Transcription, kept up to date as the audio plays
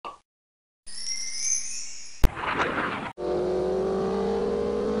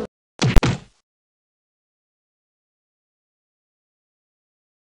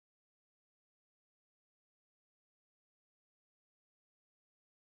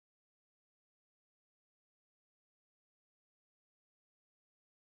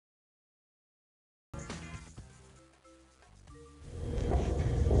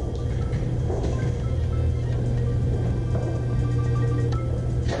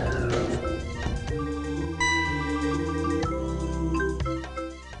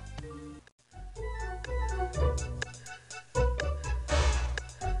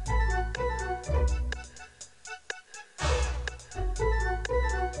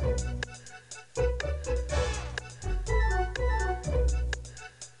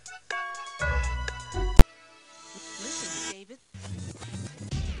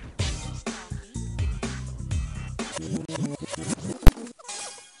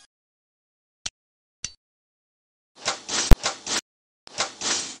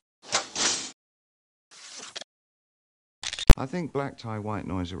I think black tie, white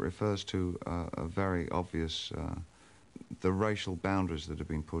noise, it refers to a very obvious, the racial boundaries that have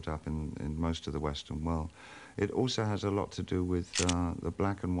been put up in most of the Western world. It also has a lot to do with the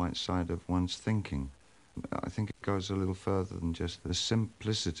black and white side of one's thinking. I think it goes a little further than just the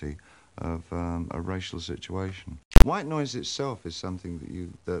simplicity of a racial situation. White noise itself is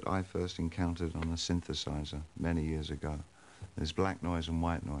something that I first encountered on a synthesizer many years ago. There's black noise and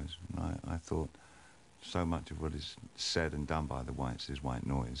white noise, and I thought so much of what is said and done by the whites is white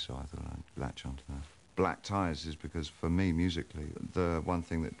noise, so I thought I'd latch onto that. Black ties is because, for me, musically, the one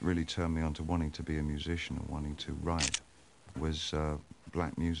thing that really turned me on to wanting to be a musician and wanting to write was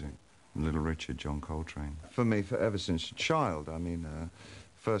black music. Little Richard, John Coltrane. For me, ever since a child, I mean,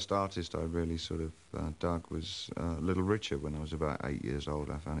 first artist I really sort of dug was Little Richard when I was about 8 years old.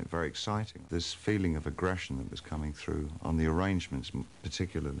 I found it very exciting. This feeling of aggression that was coming through on the arrangements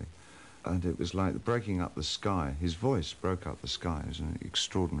particularly. And it was like breaking up the sky. His voice broke up the sky. It was an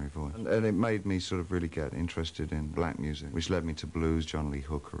extraordinary voice. And it made me sort of really get interested in black music, which led me to blues, John Lee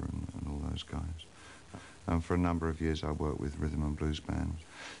Hooker and all those guys. And for a number of years I worked with rhythm and blues bands.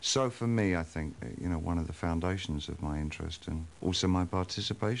 So for me, I think, you know, one of the foundations of my interest and also my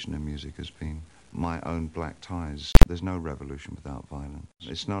participation in music has been my own black ties. There's no revolution without violence.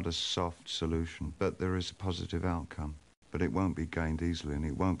 It's not a soft solution, but there is a positive outcome. But it won't be gained easily, and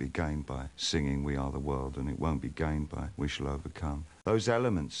it won't be gained by singing We Are the World, and it won't be gained by We Shall Overcome. Those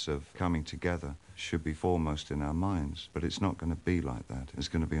elements of coming together should be foremost in our minds, but it's not going to be like that. There's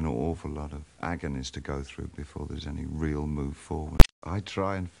going to be an awful lot of agonies to go through before there's any real move forward. I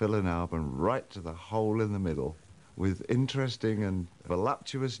try and fill an album right to the hole in the middle with interesting and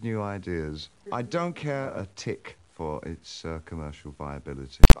voluptuous new ideas. I don't care a tick for its commercial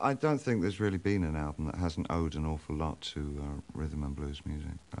viability. I don't think there's really been an album that hasn't owed an awful lot to rhythm and blues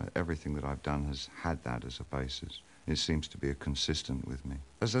music. Everything that I've done has had that as a basis. It seems to be a consistent with me.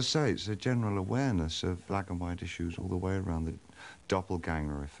 As I say, it's a general awareness of black and white issues all the way around, the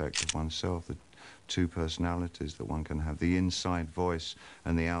doppelganger effect of oneself, the two personalities that one can have, the inside voice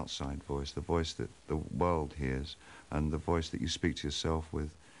and the outside voice, the voice that the world hears and the voice that you speak to yourself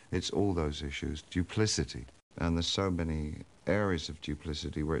with. It's all those issues. Duplicity. And there's so many areas of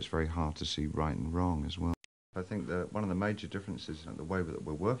duplicity where it's very hard to see right and wrong as well. I think that one of the major differences in the way that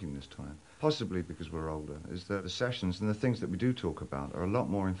we're working this time, possibly because we're older, is that the sessions and the things that we do talk about are a lot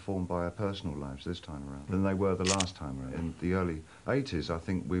more informed by our personal lives this time around than they were the last time around. In the early 80s, I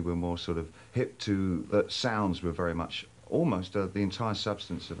think we were more sort of hip to that sounds were very much almost the entire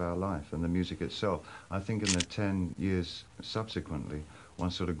substance of our life and the music itself. I think in the 10 years subsequently,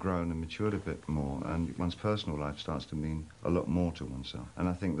 one's sort of grown and matured a bit more, and one's personal life starts to mean a lot more to oneself. And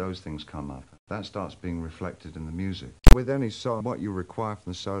I think those things come up. That starts being reflected in the music. With any song, what you require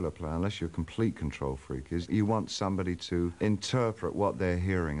from the solo player, unless you're a complete control freak, is you want somebody to interpret what they're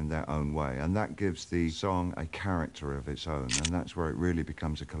hearing in their own way, and that gives the song a character of its own, and that's where it really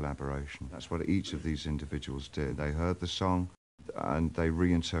becomes a collaboration. That's what each of these individuals did. They heard the song, and they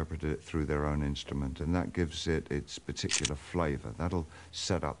reinterpret it through their own instrument, and that gives it its particular flavour. That'll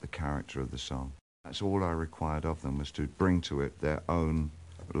set up the character of the song. That's all I required of them, was to bring to it their own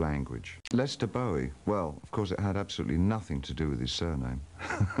language. Lester Bowie, well, of course it had absolutely nothing to do with his surname.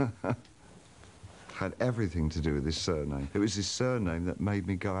 Had everything to do with his surname. It was his surname that made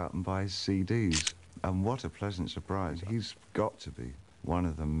me go out and buy his CDs. And what a pleasant surprise. He's got to be one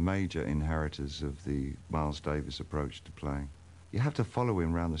of the major inheritors of the Miles Davis approach to playing. You have to follow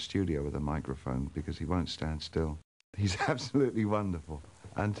him around the studio with a microphone because he won't stand still. He's absolutely wonderful.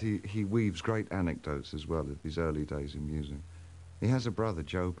 And he weaves great anecdotes as well of his early days in music. He has a brother,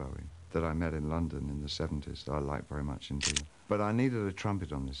 Joe Bowie, that I met in London in the 70s that I like very much indeed. But I needed a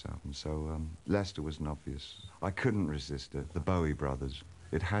trumpet on this album, so Lester was an obvious. I couldn't resist it. The Bowie brothers.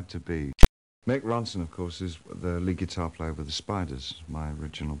 It had to be. Mick Ronson, of course, is the lead guitar player with the Spiders, my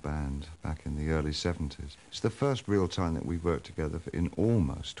original band back in the early 70s. It's the first real time that we've worked together in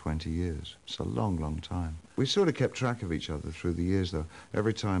almost 20 years. It's a long, long time. We sort of kept track of each other through the years, though.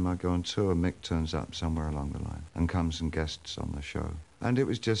 Every time I go on tour, Mick turns up somewhere along the line and comes and guests on the show. And it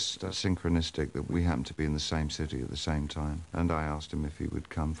was just synchronistic that we happened to be in the same city at the same time. And I asked him if he would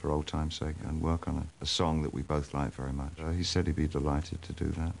come for old time's sake and work on a song that we both liked very much. He said he'd be delighted to do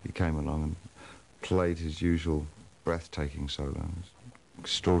that. He came along and played his usual breathtaking solos.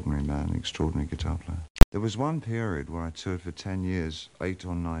 Extraordinary man, extraordinary guitar player. There was one period where I toured for 10 years, 8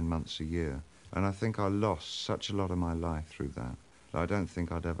 or 9 months a year, and I think I lost such a lot of my life through that. I don't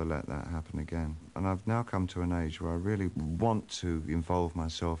think I'd ever let that happen again. And I've now come to an age where I really want to involve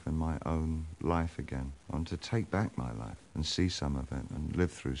myself in my own life again. I want to take back my life and see some of it and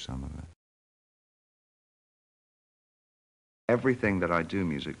live through some of it. Everything that I do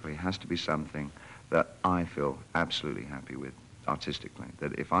musically has to be something that I feel absolutely happy with artistically.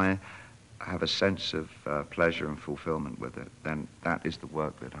 That if I have a sense of pleasure and fulfillment with it, then that is the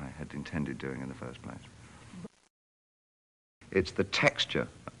work that I had intended doing in the first place. It's the texture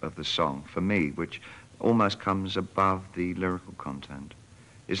of the song, for me, which almost comes above the lyrical content.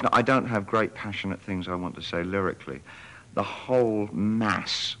 It's not, I don't have great passionate things I want to say lyrically. The whole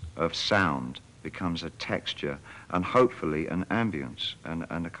mass of sound becomes a texture and hopefully an ambience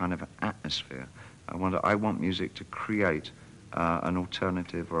and a kind of atmosphere. I want music to create an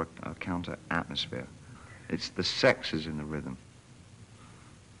alternative or a counter atmosphere. It's the sexes in the rhythm.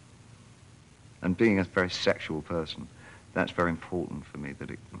 And being a very sexual person, that's very important for me, that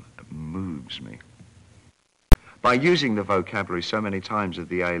it moves me. By using the vocabulary so many times of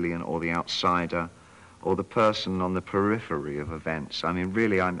the alien or the outsider or the person on the periphery of events, I mean,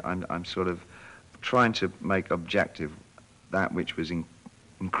 really, I'm sort of trying to make objective that which was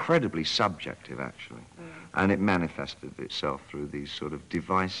incredibly subjective, actually. And it manifested itself through these sort of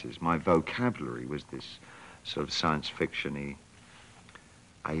devices. My vocabulary was this sort of science fiction-y,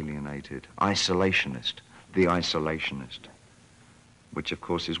 alienated, isolationist, the isolationist, which, of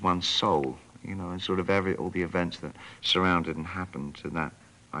course, is one's soul, you know, and sort of all the events that surrounded and happened to that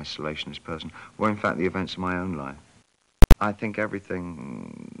isolationist person were, in fact, the events of my own life. I think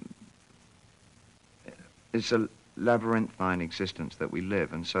everything is a labyrinthine existence that we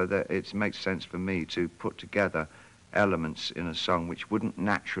live, and so that it makes sense for me to put together elements in a song which wouldn't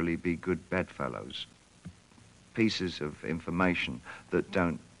naturally be good bedfellows, pieces of information that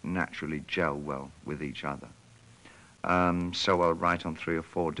don't naturally gel well with each other. So I'll write on 3 or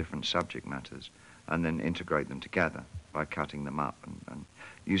 4 different subject matters and then integrate them together by cutting them up and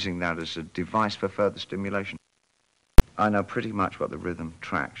using that as a device for further stimulation. I know pretty much what the rhythm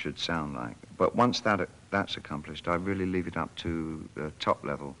track should sound like, but once that's accomplished, I really leave it up to the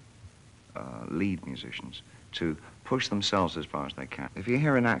top-level lead musicians to push themselves as far as they can. If you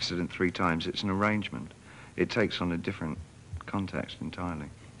hear an accident 3 times, it's an arrangement. It takes on a different context entirely.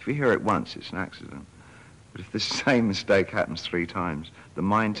 If you hear it once, it's an accident. But if the same mistake happens 3 times, the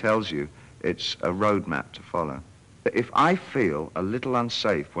mind tells you it's a roadmap to follow. If I feel a little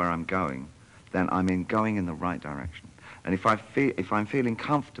unsafe where I'm going, then I'm going in the right direction. And if I'm feeling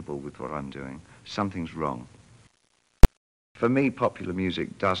comfortable with what I'm doing, something's wrong. For me, popular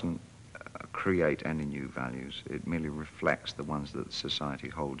music doesn't create any new values. It merely reflects the ones that society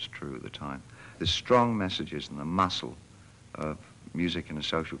holds true at the time. The strong messages and the muscle of music in a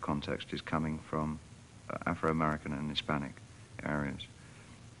social context is coming from Afro-American and Hispanic areas.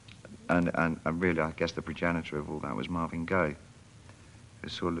 And really, I guess the progenitor of all that was Marvin Gaye,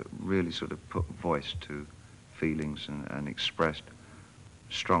 who really put voice to feelings and expressed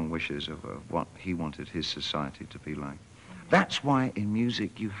strong wishes of what he wanted his society to be like. That's why in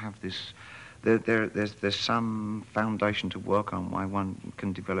music you have this, there's some foundation to work on why one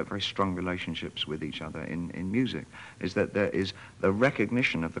can develop very strong relationships with each other in music, is that there is the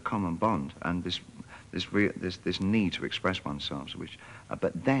recognition of the common bond and this need to express oneself,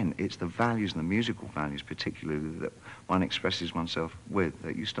 but then it's the values and the musical values particularly that one expresses oneself with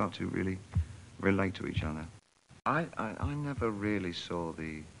that you start to really relate to each other. I never really saw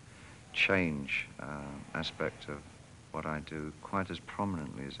the change aspect of what I do quite as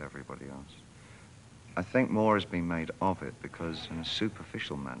prominently as everybody else. I think more has been made of it because in a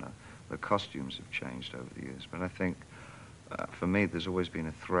superficial manner the costumes have changed over the years, but I think for me there's always been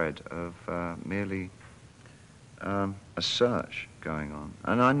a thread of merely a search going on.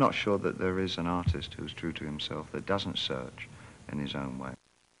 And I'm not sure that there is an artist who's true to himself that doesn't search in his own way.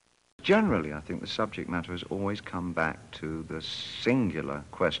 Generally, I think the subject matter has always come back to the singular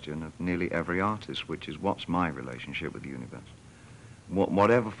question of nearly every artist, which is what's my relationship with the universe?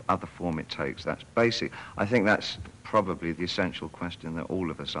 Whatever other form it takes, that's basic. I think that's probably the essential question that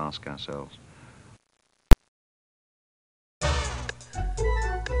all of us ask ourselves.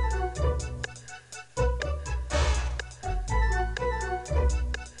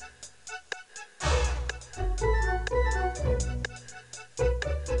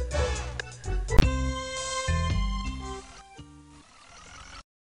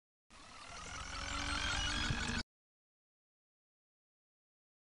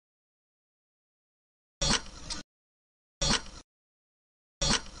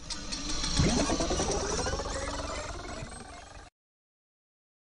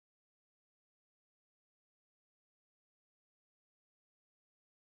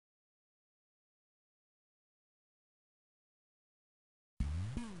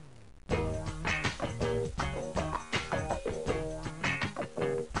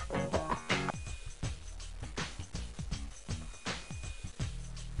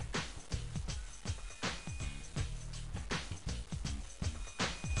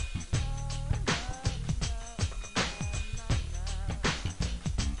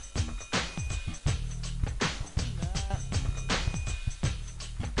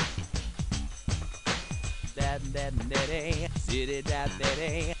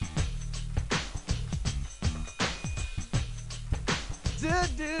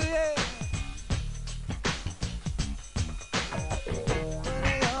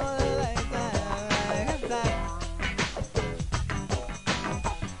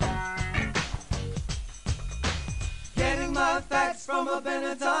 Getting my facts from a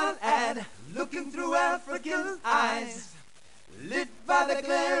Benetton ad, looking through African eyes, lit by the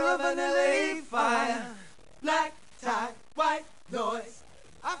glare of an LA fire. Black tie, white noise.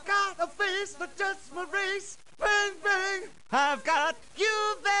 I've got a face for just my race. Bang, bang. I've got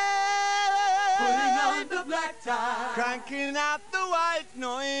you there. Putting on the black tie, cranking out the white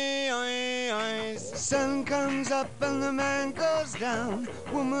noise. Sun comes up and the man goes down.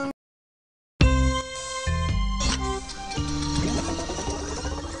 Woman.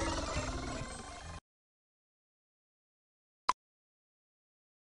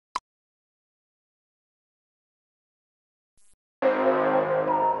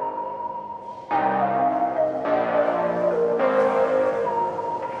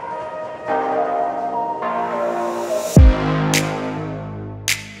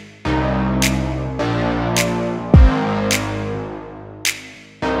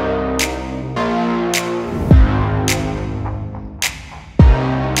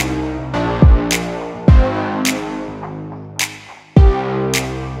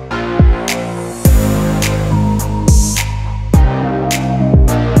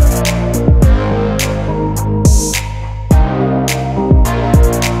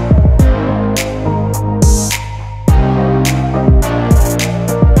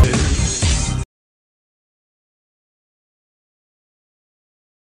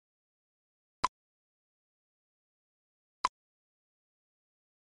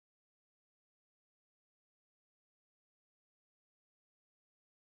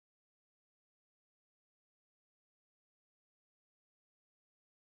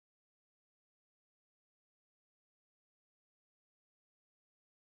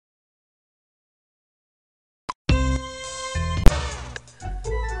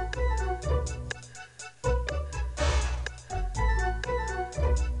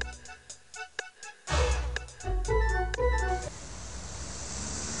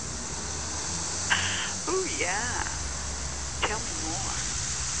 Oh, yeah. Tell me more.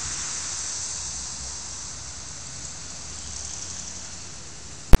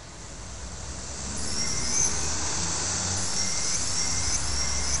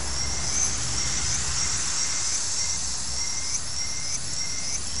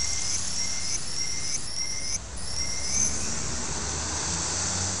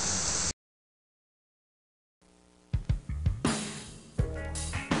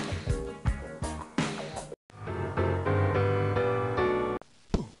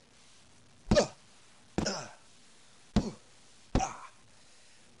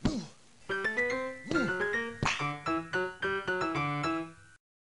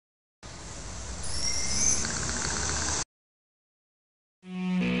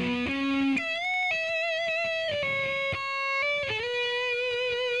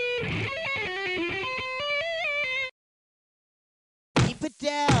 Keep it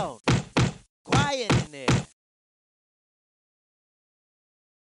down. Quiet in there.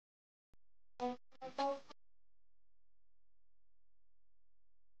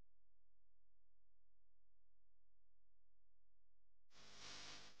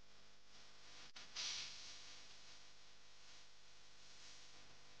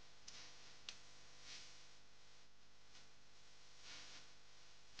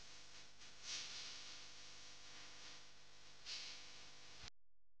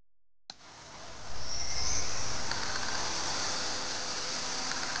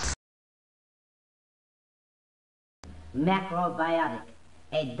 Macrobiotic,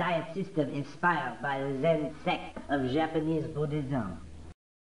 a diet system inspired by the Zen sect of Japanese Buddhism.